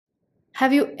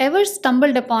Have you ever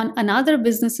stumbled upon another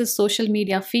business's social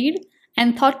media feed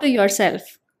and thought to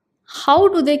yourself, how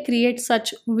do they create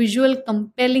such visual,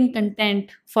 compelling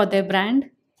content for their brand?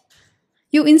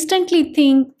 You instantly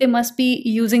think they must be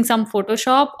using some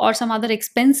Photoshop or some other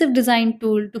expensive design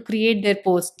tool to create their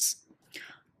posts.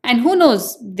 And who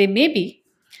knows, they may be.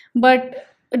 But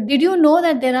did you know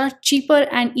that there are cheaper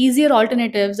and easier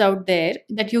alternatives out there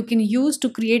that you can use to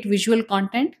create visual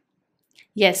content?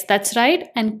 Yes, that's right,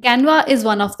 and Canva is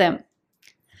one of them.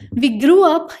 We grew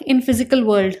up in physical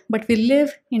world, but we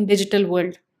live in digital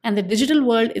world, and the digital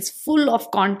world is full of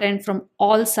content from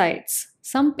all sides,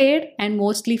 some paid and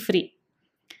mostly free.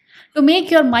 To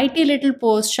make your mighty little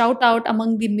post shout out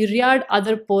among the myriad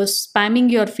other posts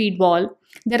spamming your feed wall,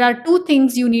 there are two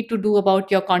things you need to do about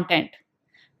your content: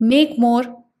 make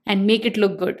more and make it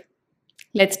look good.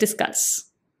 Let's discuss.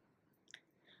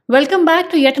 Welcome back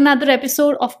to yet another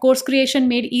episode of Course Creation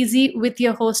Made Easy with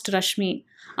your host Rashmi.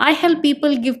 I help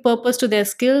people give purpose to their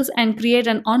skills and create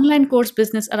an online course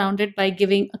business around it by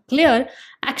giving a clear,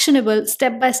 actionable,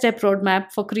 step by step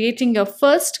roadmap for creating your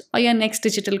first or your next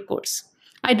digital course.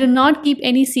 I do not keep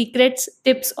any secrets,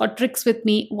 tips, or tricks with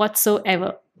me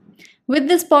whatsoever. With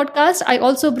this podcast, I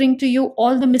also bring to you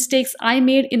all the mistakes I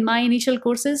made in my initial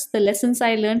courses, the lessons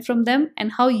I learned from them,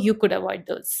 and how you could avoid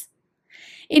those.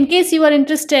 In case you are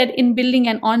interested in building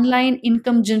an online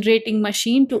income generating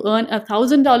machine to earn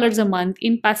 $1,000 a month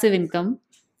in passive income,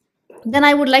 then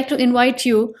I would like to invite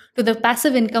you to the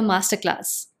Passive Income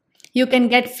Masterclass. You can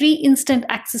get free instant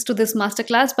access to this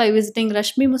masterclass by visiting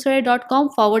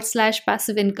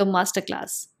rashmimusare.com/passive income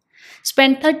masterclass.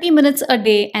 Spend 30 minutes a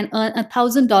day and earn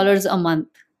 $1,000 a month.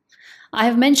 I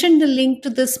have mentioned the link to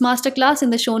this masterclass in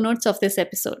the show notes of this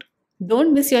episode.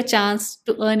 Don't miss your chance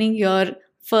to earning your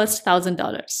first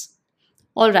 $1,000.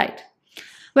 All right.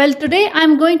 Well, today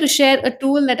I'm going to share a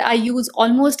tool that I use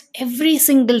almost every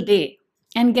single day.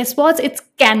 And guess what? It's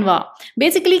Canva.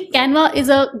 Basically, Canva is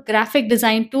a graphic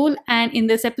design tool. And in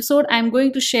this episode, I'm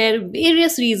going to share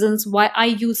various reasons why I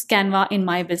use Canva in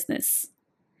my business.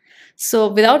 So,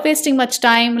 without wasting much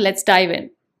time, let's dive in.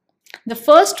 The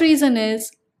first reason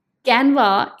is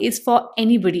Canva is for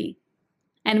anybody.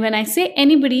 And when I say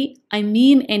anybody, I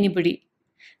mean anybody.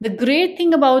 The great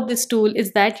thing about this tool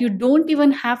is that you don't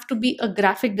even have to be a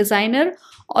graphic designer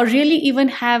or really even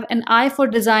have an eye for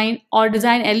design or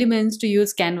design elements to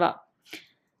use Canva.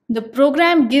 The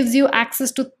program gives you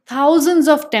access to thousands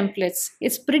of templates.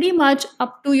 It's pretty much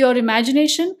up to your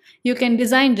imagination. You can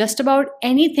design just about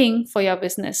anything for your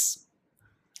business.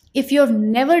 If you've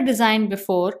never designed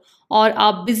before or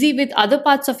are busy with other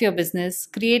parts of your business,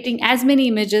 creating as many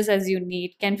images as you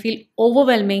need can feel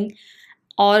overwhelming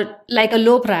or like a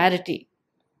low priority.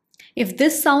 If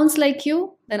this sounds like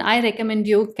you, then I recommend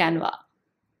you Canva.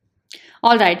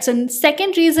 All right, so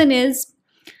second reason is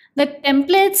that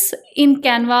templates in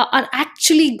Canva are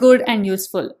actually good and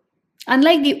useful.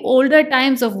 Unlike the older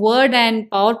times of Word and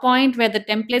PowerPoint, where the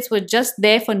templates were just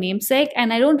there for namesake,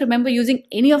 and I don't remember using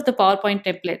any of the PowerPoint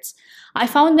templates. I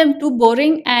found them too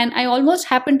boring, and I almost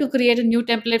happened to create a new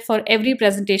template for every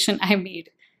presentation I made.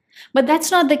 But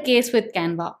that's not the case with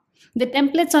Canva. The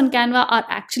templates on Canva are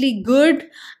actually good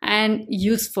and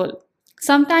useful.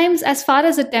 Sometimes, as far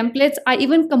as the templates, I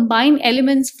even combine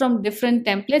elements from different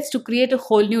templates to create a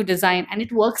whole new design, and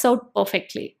it works out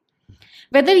perfectly.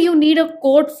 Whether you need a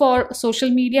quote for social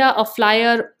media, a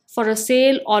flyer for a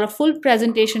sale, or a full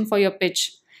presentation for your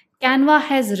pitch, Canva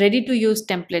has ready to use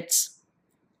templates.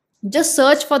 Just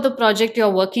search for the project you're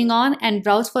working on and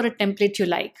browse for a template you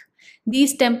like.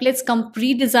 These templates come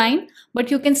pre-designed,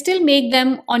 but you can still make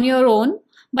them on your own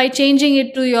by changing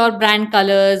it to your brand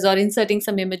colors or inserting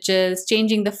some images,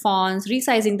 changing the fonts,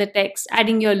 resizing the text,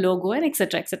 adding your logo, and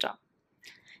etc. etc.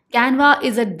 Canva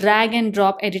is a drag and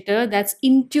drop editor that's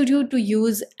intuitive to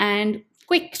use and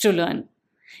quick to learn.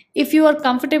 If you are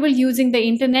comfortable using the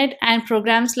internet and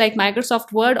programs like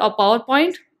Microsoft Word or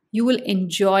PowerPoint, you will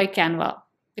enjoy Canva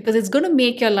because it's going to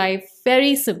make your life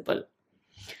very simple.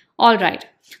 All right.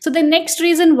 So the next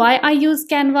reason why I use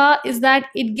Canva is that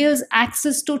it gives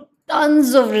access to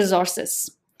tons of resources.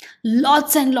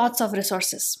 Lots and lots of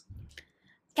resources.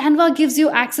 Canva gives you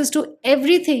access to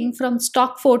everything from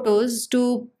stock photos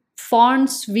to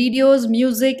fonts, videos,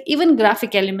 music, even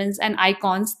graphic elements and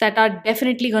icons that are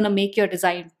definitely going to make your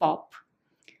design pop.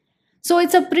 So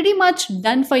it's a pretty much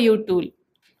done for you tool.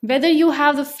 Whether you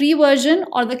have the free version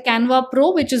or the Canva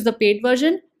Pro, which is the paid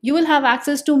version, you will have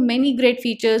access to many great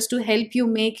features to help you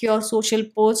make your social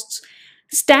posts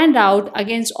stand out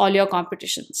against all your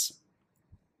competitions.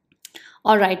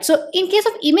 All right, so in case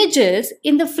of images,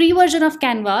 in the free version of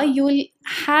Canva, you will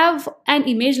have an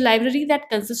image library that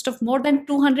consists of more than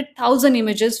 200,000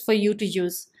 images for you to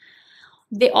use.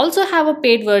 They also have a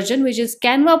paid version, which is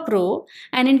Canva Pro.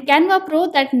 And in Canva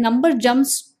Pro, that number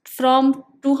jumps from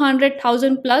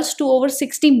 200,000 plus to over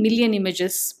 60 million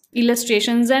images,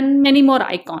 illustrations, and many more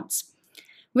icons.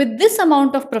 With this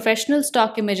amount of professional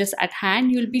stock images at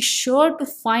hand, you'll be sure to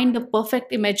find the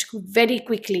perfect image very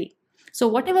quickly. So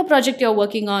whatever project you're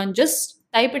working on, just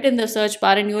type it in the search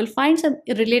bar and you will find some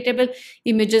relatable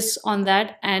images on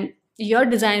that, and your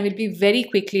design will be very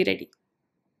quickly ready.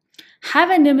 Have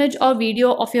an image or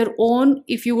video of your own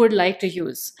if you would like to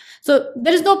use. So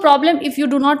there is no problem if you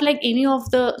do not like any of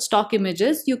the stock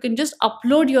images. You can just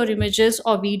upload your images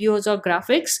or videos or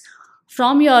graphics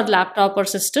from your laptop or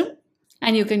system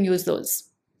and you can use those.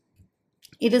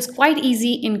 It is quite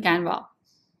easy in Canva.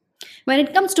 When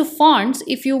it comes to fonts,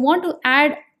 if you want to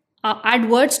add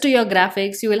words to your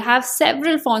graphics, you will have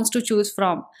several fonts to choose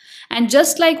from. And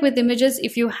just like with images,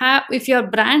 if your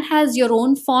brand has your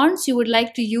own fonts, you would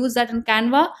like to use that in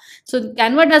Canva. So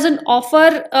Canva doesn't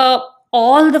offer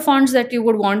all the fonts that you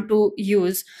would want to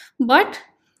use, but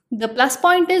the plus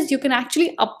point is you can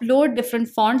actually upload different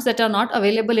fonts that are not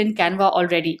available in Canva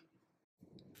already.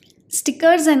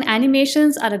 Stickers and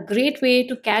animations are a great way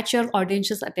to catch your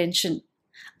audience's attention.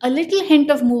 A little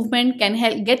hint of movement can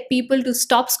help get people to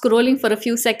stop scrolling for a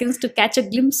few seconds to catch a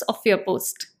glimpse of your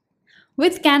post.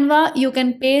 With Canva, you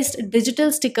can paste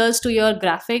digital stickers to your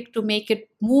graphic to make it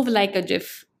move like a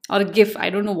GIF or a GIF.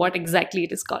 I don't know what exactly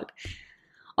it is called.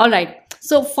 All right.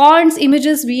 So fonts,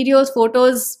 images, videos,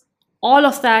 photos, all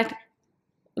of that,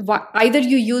 either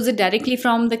you use it directly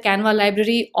from the Canva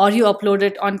library or you upload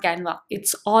it on Canva.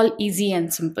 It's all easy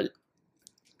and simple.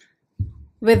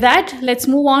 With that, let's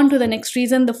move on to the next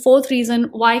reason, the fourth reason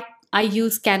why I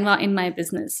use Canva in my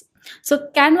business. So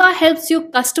Canva helps you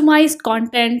customize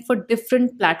content for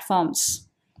different platforms.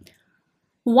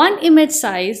 One image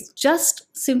size just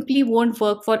simply won't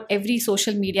work for every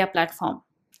social media platform.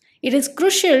 It is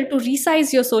crucial to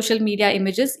resize your social media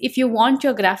images if you want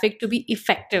your graphic to be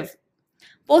effective.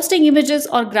 Posting images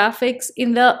or graphics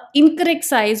in the incorrect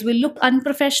size will look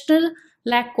unprofessional,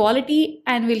 lack quality,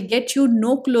 and will get you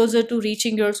no closer to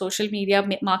reaching your social media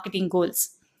marketing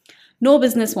goals. No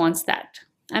business wants that.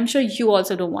 I'm sure you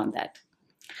also don't want that.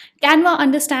 Canva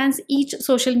understands each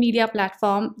social media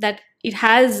platform that it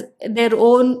has their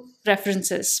own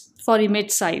preferences for image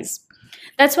size.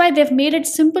 That's why they've made it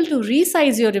simple to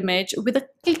resize your image with a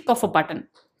click of a button.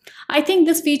 I think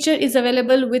this feature is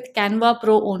available with Canva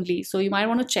Pro only, so you might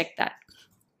want to check that.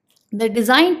 The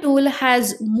design tool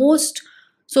has most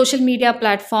social media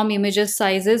platform images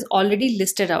sizes already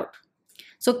listed out.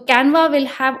 So Canva will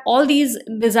have all these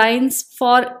designs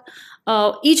for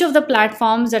each of the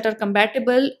platforms that are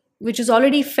compatible, which is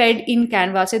already fed in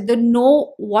Canva. So they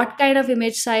know what kind of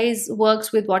image size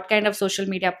works with what kind of social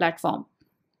media platform.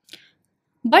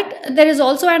 But there is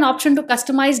also an option to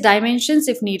customize dimensions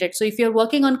if needed. So if you're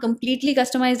working on completely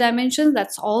customized dimensions,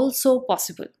 that's also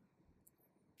possible.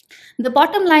 The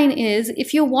bottom line is,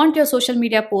 if you want your social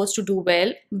media post to do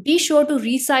well, be sure to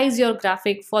resize your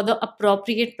graphic for the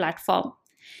appropriate platform.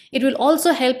 It will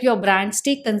also help your brand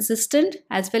stay consistent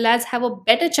as well as have a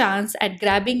better chance at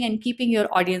grabbing and keeping your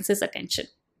audience's attention.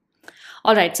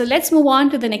 All right, so let's move on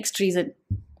to the next reason.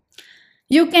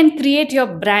 You can create your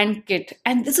brand kit,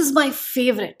 and this is my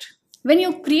favorite. When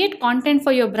you create content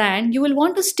for your brand, you will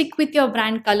want to stick with your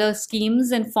brand color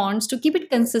schemes and fonts to keep it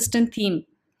consistent theme.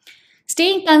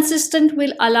 Staying consistent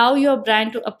will allow your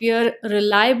brand to appear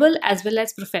reliable as well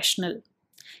as professional.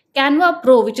 Canva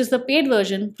Pro, which is the paid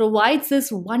version, provides this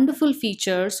wonderful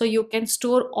feature so you can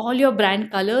store all your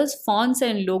brand colors, fonts,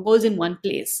 and logos in one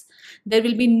place. There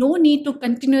will be no need to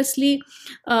continuously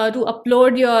to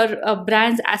upload your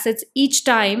brand's assets each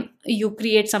time you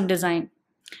create some design.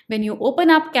 When you open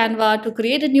up Canva to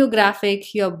create a new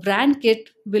graphic, your brand kit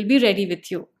will be ready with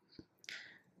you.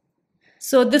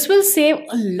 So this will save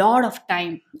a lot of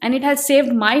time, and it has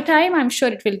saved my time. I'm sure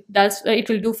it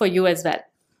will do for you as well.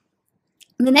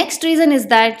 The next reason is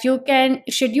that you can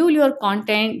schedule your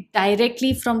content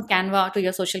directly from Canva to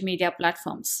your social media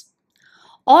platforms.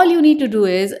 All you need to do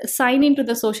is sign into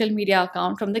the social media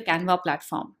account from the Canva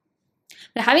platform.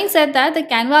 Now, having said that, the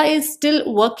Canva is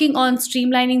still working on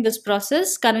streamlining this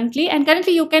process currently, and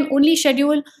currently you can only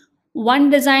schedule one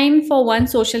design for one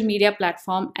social media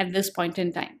platform at this point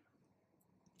in time.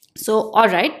 So, all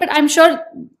right, but I'm sure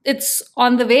it's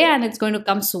on the way and it's going to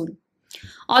come soon.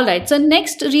 All right, so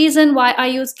next reason why I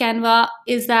use Canva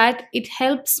is that it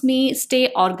helps me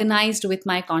stay organized with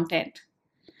my content.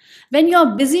 When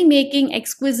you're busy making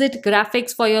exquisite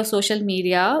graphics for your social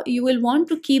media, you will want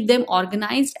to keep them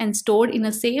organized and stored in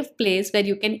a safe place where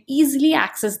you can easily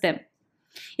access them.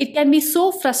 It can be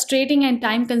so frustrating and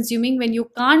time consuming when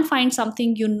you can't find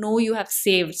something you know you have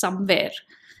saved somewhere.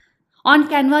 On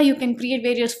Canva, you can create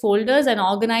various folders and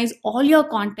organize all your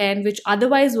content, which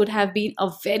otherwise would have been a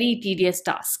very tedious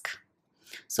task.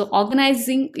 So,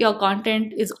 organizing your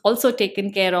content is also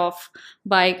taken care of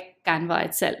by Canva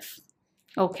itself.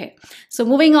 Okay, so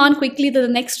moving on quickly to the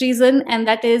next reason, and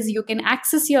that is you can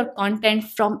access your content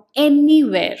from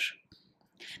anywhere.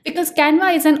 Because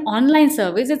Canva is an online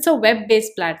service, it's a web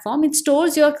based platform, it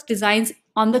stores your designs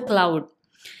on the cloud.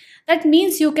 That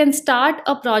means you can start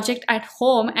a project at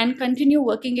home and continue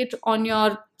working it on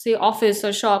your, say, office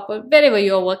or shop or wherever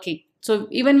you're working. So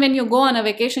even when you go on a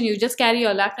vacation, you just carry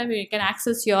your laptop and you can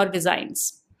access your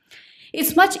designs.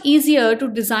 It's much easier to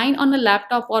design on a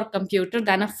laptop or computer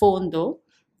than a phone, though.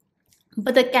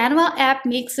 But the Canva app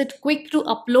makes it quick to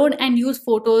upload and use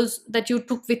photos that you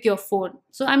took with your phone.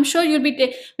 So I'm sure you'll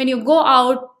be, when you go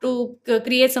out to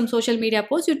create some social media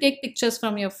posts, you take pictures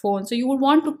from your phone. So you would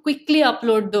want to quickly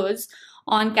upload those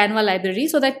on Canva library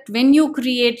so that when you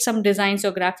create some designs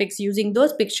or graphics using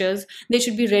those pictures, they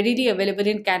should be readily available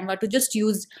in Canva to just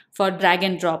use for drag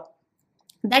and drop.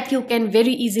 That you can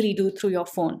very easily do through your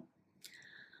phone.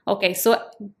 Okay, so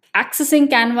accessing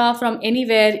Canva from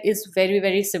anywhere is very,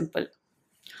 very simple.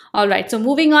 All right, so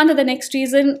moving on to the next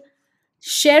reason,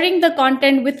 sharing the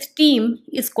content with team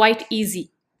is quite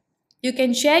easy. You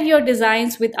can share your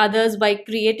designs with others by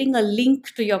creating a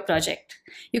link to your project.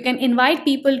 You can invite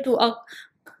people to a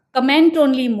comment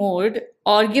only mode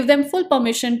or give them full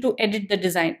permission to edit the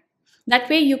design. That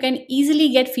way you can easily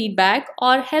get feedback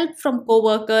or help from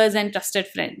coworkers and trusted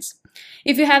friends.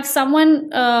 If you have someone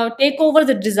take over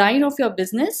the design of your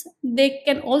business, they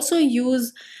can also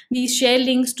use these share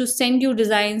links to send you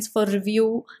designs for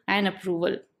review and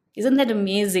approval. Isn't that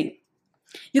amazing?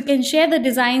 You can share the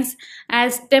designs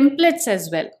as templates as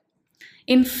well.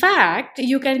 In fact,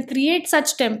 you can create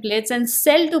such templates and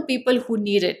sell to people who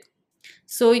need it.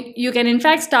 So you can in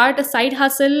fact start a side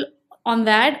hustle on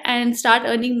that and start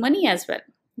earning money as well.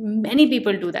 Many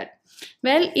people do that.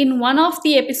 Well, in one of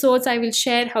the episodes, I will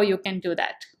share how you can do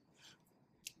that.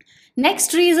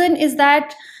 Next reason is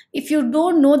that if you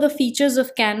don't know the features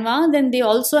of Canva, then they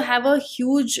also have a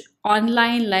huge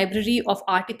online library of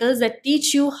articles that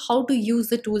teach you how to use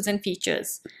the tools and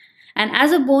features. And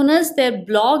as a bonus, their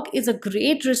blog is a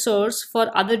great resource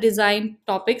for other design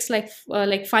topics like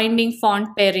finding font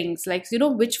pairings, like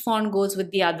which font goes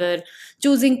with the other,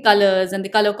 choosing colors and the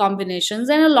color combinations,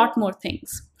 and a lot more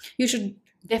things. You should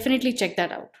definitely check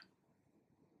that out.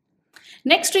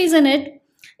 Next reason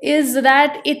is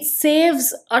that it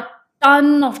saves a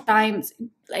ton of time.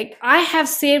 Like I have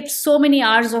saved so many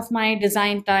hours of my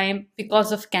design time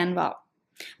because of Canva.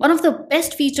 One of the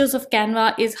best features of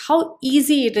Canva is how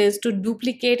easy it is to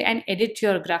duplicate and edit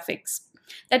your graphics.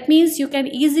 That means you can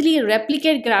easily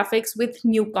replicate graphics with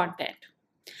new content.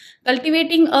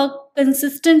 Cultivating a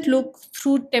consistent look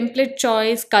through template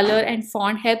choice, color, and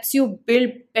font helps you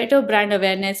build better brand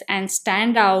awareness and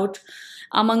stand out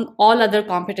among all other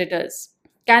competitors.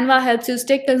 Canva helps you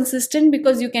stay consistent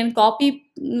because you can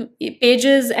copy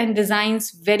pages and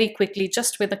designs very quickly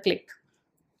just with a click.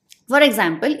 For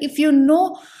example, if you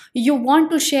know you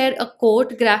want to share a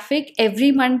quote graphic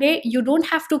every Monday, you don't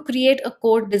have to create a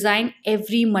quote design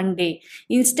every Monday.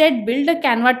 Instead, build a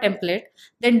Canva template,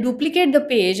 then duplicate the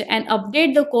page and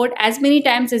update the quote as many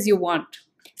times as you want.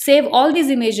 Save all these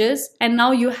images, and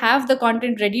now you have the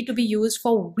content ready to be used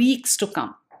for weeks to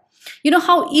come. You know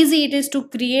how easy it is to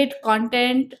create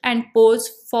content and post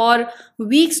for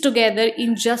weeks together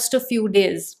in just a few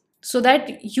days, so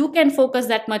that you can focus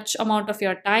that much amount of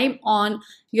your time on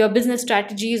your business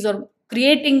strategies or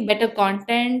creating better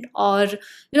content or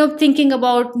thinking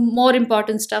about more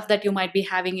important stuff that you might be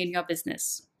having in your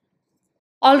business.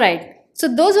 All right, so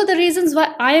those are the reasons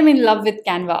why I am in love with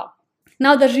Canva.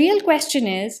 Now the real question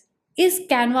is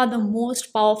Canva the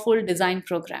most powerful design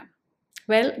program?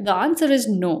 Well, the answer is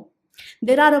no.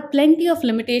 There are plenty of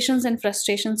limitations and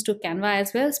frustrations to Canva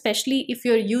as well, especially if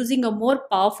you're using a more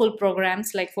powerful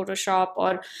programs like Photoshop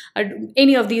or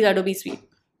any of these Adobe Suite.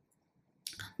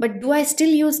 But do I still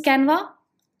use Canva?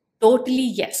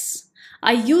 Totally yes.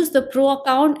 I use the Pro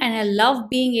account and I love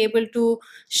being able to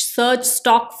search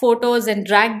stock photos and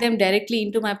drag them directly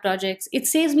into my projects. It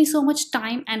saves me so much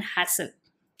time and hassle.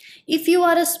 If you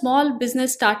are a small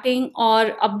business starting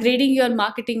or upgrading your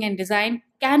marketing and design,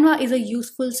 Canva is a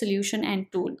useful solution and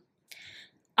tool.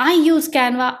 I use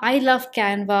Canva. I love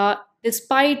Canva.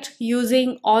 despite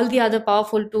using all the other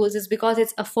powerful tools is because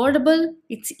it's affordable,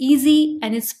 it's easy,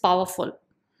 and it's powerful.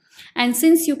 And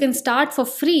since you can start for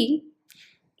free,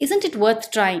 isn't it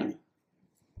worth trying?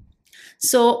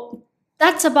 So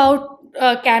that's about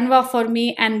Canva for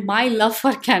me and my love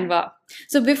for Canva.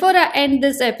 So before I end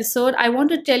this episode, I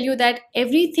want to tell you that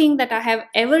everything that I have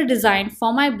ever designed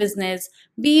for my business,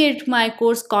 be it my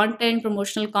course content,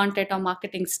 promotional content, or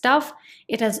marketing stuff,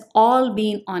 it has all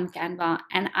been on Canva,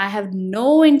 and I have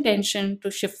no intention to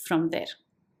shift from there.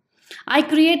 I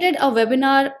created a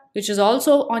webinar which is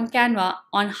also on Canva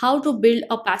on how to build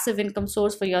a passive income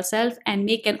source for yourself and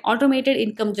make an automated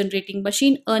income generating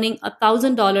machine earning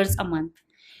 $1,000 a month.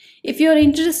 If you're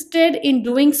interested in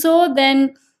doing so,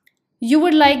 then you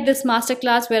would like this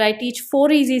masterclass where I teach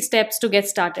 4 easy steps to get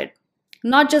started.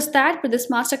 Not just that, but this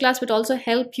masterclass would also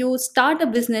help you start a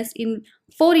business in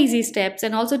 4 easy steps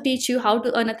and also teach you how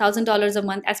to earn $1,000 a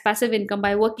month as passive income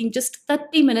by working just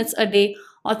 30 minutes a day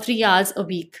or 3 hours a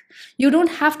week. You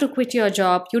don't have to quit your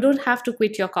job. You don't have to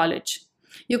quit your college.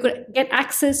 You could get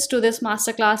access to this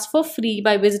masterclass for free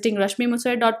by visiting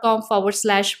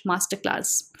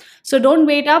rashmimusare.com/masterclass. So don't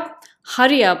wait up,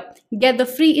 hurry up, get the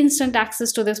free instant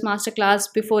access to this masterclass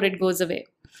before it goes away.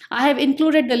 I have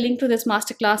included the link to this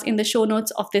masterclass in the show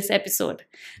notes of this episode.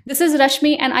 This is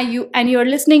Rashmi and you're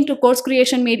listening to Course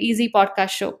Creation Made Easy podcast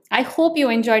show. I hope you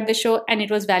enjoyed the show and it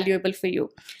was valuable for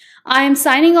you. I am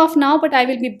signing off now, but I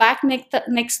will be back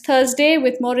next Thursday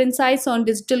with more insights on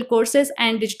digital courses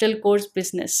and digital course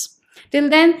business. Till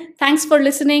then, thanks for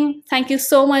listening. Thank you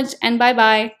so much and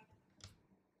bye-bye.